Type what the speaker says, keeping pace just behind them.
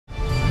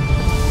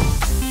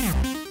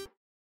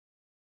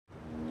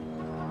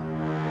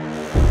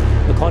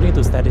According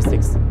to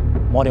statistics,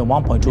 more than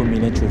 1.2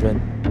 million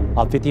children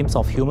are victims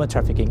of human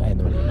trafficking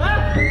annually.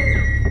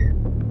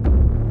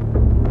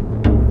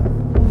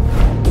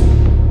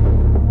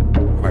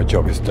 My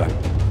job is done.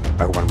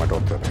 I want my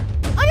daughter.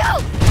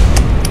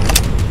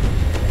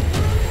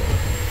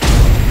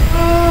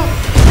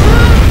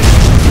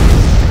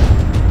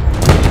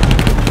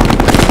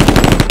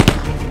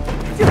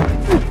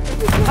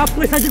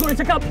 Apa saja korang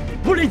cakap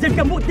boleh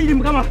jadikan bukti di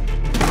mahkamah.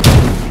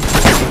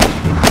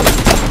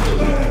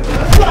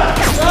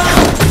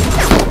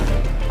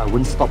 I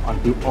won't stop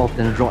until all of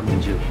them rot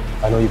in jail.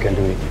 I know you can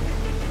do it.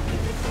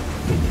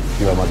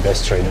 You are my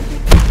best trainer.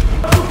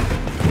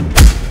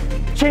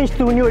 Change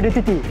to a new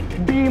identity.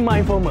 Be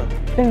my informer.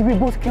 Then we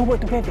both can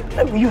work together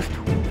like we used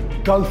to.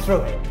 Go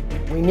through it.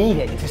 We need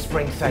it to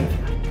spring savior.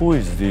 Who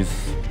is this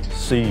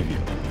savior?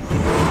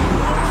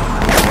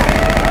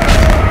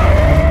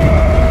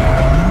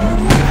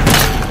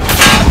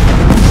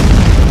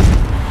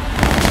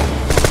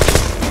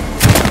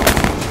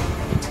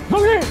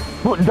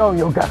 Put down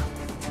your gun.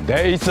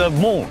 There is a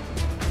mole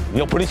in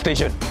your police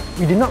station.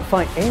 We did not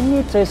find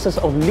any traces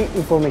of leaked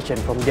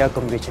information from their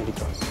communication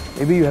records.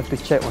 Maybe you have to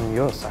check on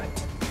your side.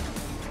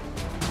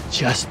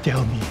 Just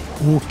tell me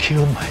who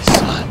killed my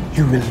son.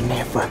 You will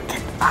never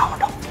get out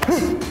of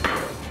this.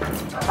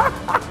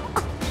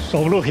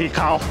 Solo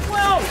hikau.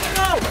 Wow!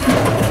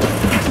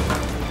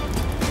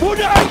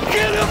 Budak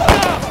kill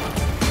him!